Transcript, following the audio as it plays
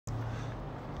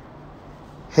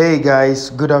Hey guys,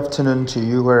 good afternoon to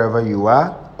you wherever you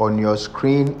are. On your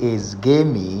screen is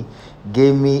GMEE.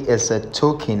 GMEE is a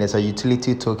token, it's a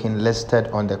utility token listed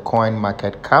on the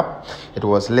Coinmarket Cap. It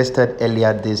was listed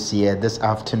earlier this year. This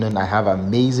afternoon, I have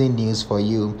amazing news for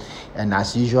you. And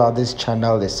as usual, this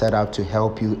channel is set up to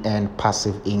help you earn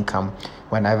passive income.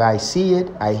 Whenever I see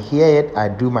it, I hear it, I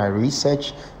do my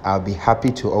research, I'll be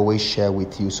happy to always share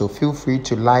with you. So feel free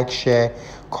to like, share,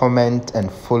 comment,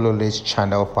 and follow this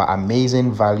channel for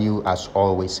amazing value as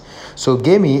always. So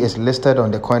GMEE is listed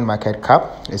on the Coinmarket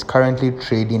Cap. It's currently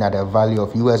trading at a value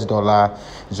of US dollar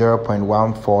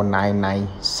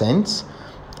 0.1499 cents.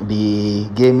 The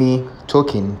GMEE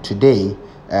token today,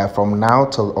 from now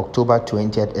till October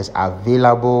 20th, is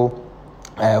available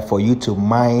for you to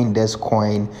mine this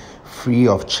coin free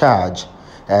of charge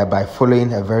by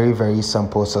following a very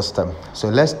simple system. So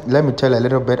let me tell a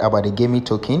little bit about the GMEE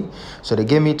token. So the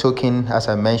GMEE token, as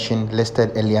I mentioned,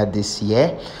 listed earlier this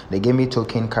year. The GMEE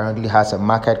token currently has a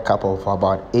market cap of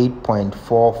about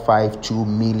 8.452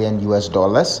 million US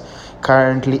dollars.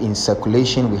 Currently in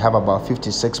circulation, we have about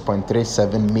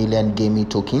 56.37 million GMEE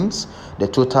tokens. The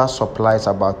total supply is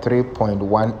about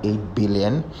 3.18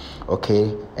 billion.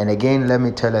 Okay, and again, let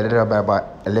me tell a little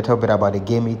bit about the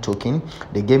GMEE token.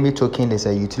 The GMEE token is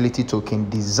a utility token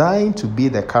designed to be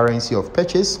the currency of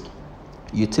purchase,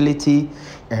 utility,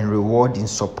 and reward in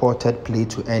supported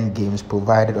play-to-earn games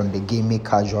provided on the GMEE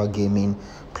casual gaming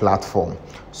platform.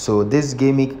 So this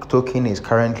GMEE token is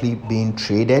currently being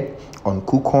traded on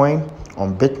KuCOIN,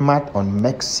 on BitMart, on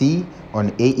MEXC,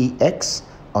 on AEX,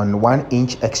 on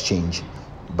 1inch exchange.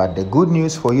 But the good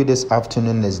news for you this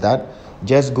afternoon is that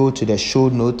just go to the show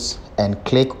notes and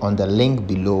click on the link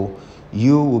below.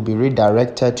 You will be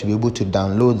redirected to be able to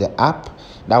download the app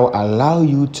that will allow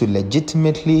you to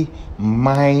legitimately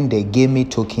mine the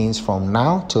GMEE tokens from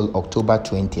now till October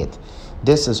 20th.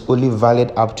 This is only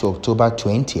valid up to October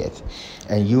 20th,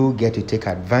 and you get to take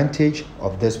advantage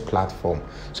of this platform.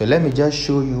 So let me just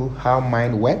show you how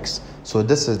mine works. So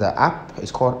this is the app.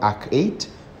 It's called Arc8.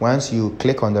 Once you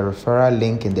click on the referral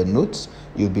link in the notes,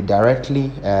 you'll be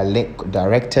directly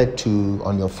directed to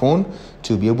on your phone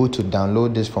to be able to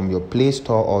download this from your Play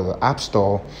Store or your App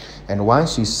Store. And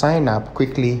once you sign up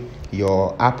quickly,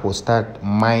 your app will start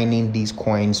mining these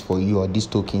coins for you, or these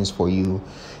tokens for you,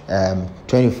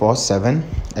 24/7,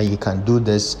 and you can do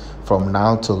this from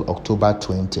now till October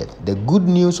 20th. The good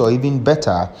news, or even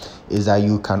better, is that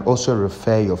you can also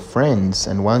refer your friends,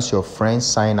 and once your friends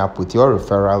sign up with your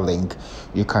referral link,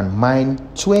 you can mine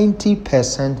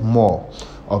 20% more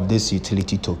of these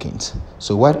utility tokens.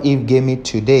 So what if GMEE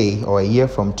today or a year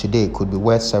from today could be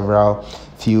worth several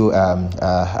few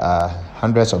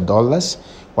hundreds of dollars?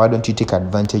 Why don't you take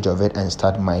advantage of it and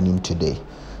start mining today?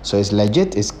 So it's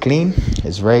legit, it's clean,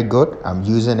 it's very good. I'm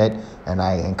using it, and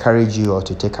I encourage you all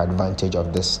to take advantage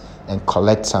of this and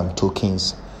collect some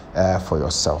tokens for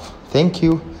yourself. Thank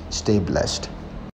you. Stay blessed.